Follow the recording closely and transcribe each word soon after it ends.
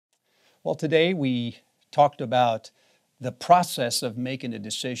Well, today we talked about the process of making a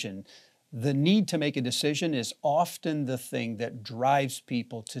decision. The need to make a decision is often the thing that drives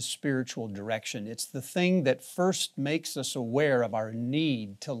people to spiritual direction. It's the thing that first makes us aware of our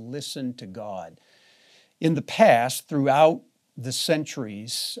need to listen to God. In the past, throughout the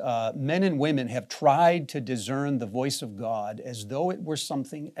centuries, men and women have tried to discern the voice of God as though it were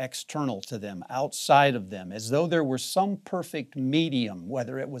something external to them, outside of them, as though there were some perfect medium,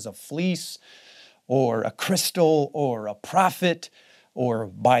 whether it was a fleece or a crystal or a prophet or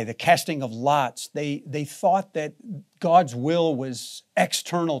by the casting of lots. They thought that God's will was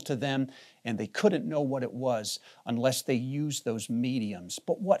external to them and they couldn't know what it was unless they used those mediums.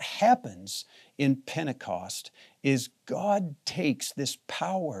 But what happens in Pentecost is God takes this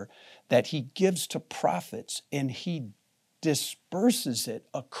power that He gives to prophets and He disperses it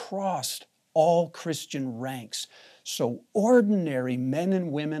across all Christian ranks. So ordinary men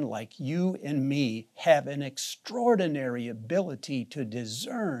and women like you and me have an extraordinary ability to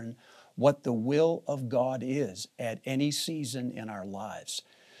discern what the will of God is at any season in our lives.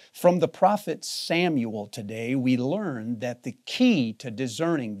 From the prophet Samuel today, we learn that the key to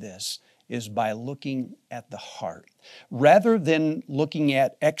discerning this is by looking at the heart. Rather than looking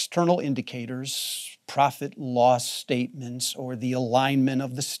at external indicators, prophet law statements, or the alignment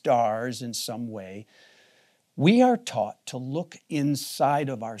of the stars in some way, we are taught to look inside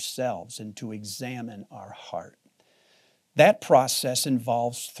of ourselves and to examine our heart. That process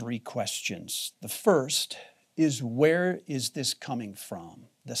involves three questions. The first is, where is this coming from?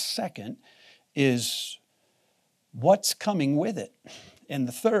 The second is, what's coming with it? And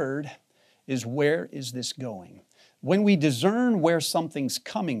the third is, where is this going? When we discern where something's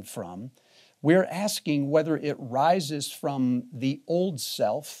coming from, we're asking whether it rises from the old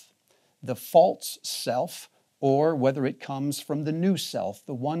self, the false self, or whether it comes from the new self,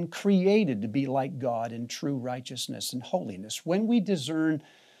 the one created to be like God in true righteousness and holiness. When we discern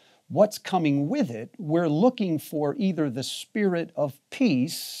what's coming with it, we're looking for either the spirit of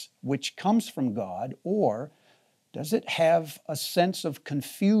peace, which comes from God, or does it have a sense of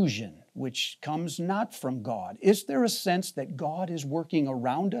confusion, which comes not from God? Is there a sense that God is working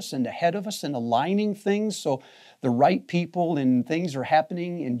around us and ahead of us and aligning things so the right people and things are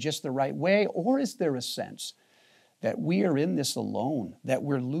happening in just the right way? Or is there a sense that we are in this alone, that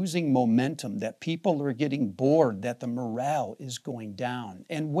we're losing momentum, that people are getting bored, that the morale is going down?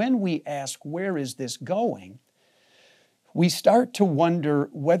 And when we ask, where is this going, we start to wonder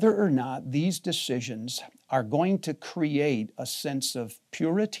whether or not these decisions are going to create a sense of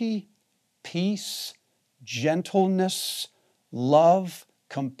purity, peace, gentleness, love,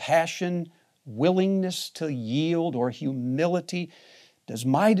 compassion, willingness to yield, or humility. Does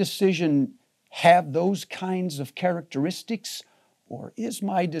my decision have those kinds of characteristics, or is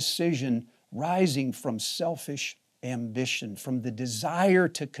my decision rising from selfish ambition, from the desire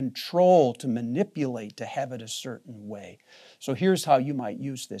to control, to manipulate, to have it a certain way? So here's how you might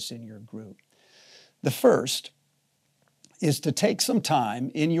use this in your group. The first is to take some time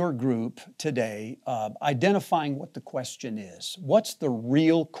in your group today identifying what the question is. What's the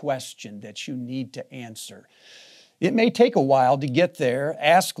real question that you need to answer? It may take a while to get there,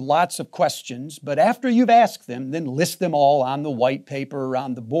 ask lots of questions, but after you've asked them, then list them all on the white paper or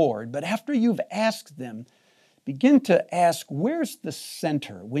on the board. But after you've asked them, begin to ask, where's the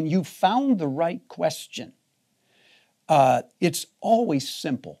center? When you found the right question, it's always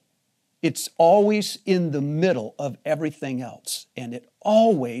simple. It's always in the middle of everything else, and it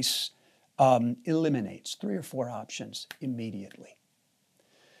always eliminates 3 or 4 options immediately.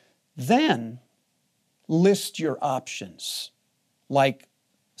 Then list your options. Like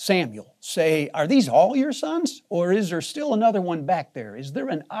Samuel, say, are these all your sons? Or is there still another one back there? Is there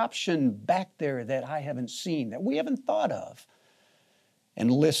an option back there that I haven't seen, that we haven't thought of?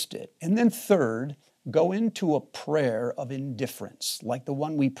 And list it. And then third, go into a prayer of indifference, like the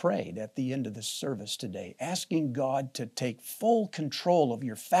one we prayed at the end of the service today, asking God to take full control of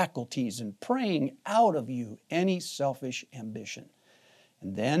your faculties and praying out of you any selfish ambition.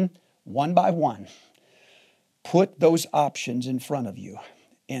 And then, one by one, put those options in front of you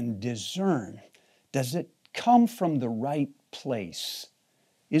and discern, does it come from the right place?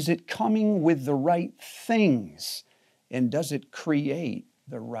 Is it coming with the right things? And does it create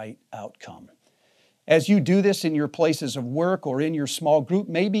the right outcome? As you do this in your places of work or in your small group,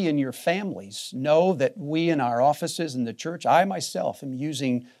 maybe in your families, know that we in our offices in the church, I myself am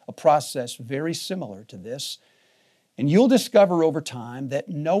using a process very similar to this. And you'll discover over time that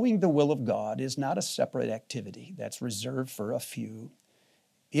knowing the will of God is not a separate activity that's reserved for a few.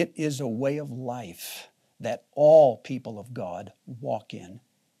 It is a way of life that all people of God walk in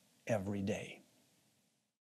every day.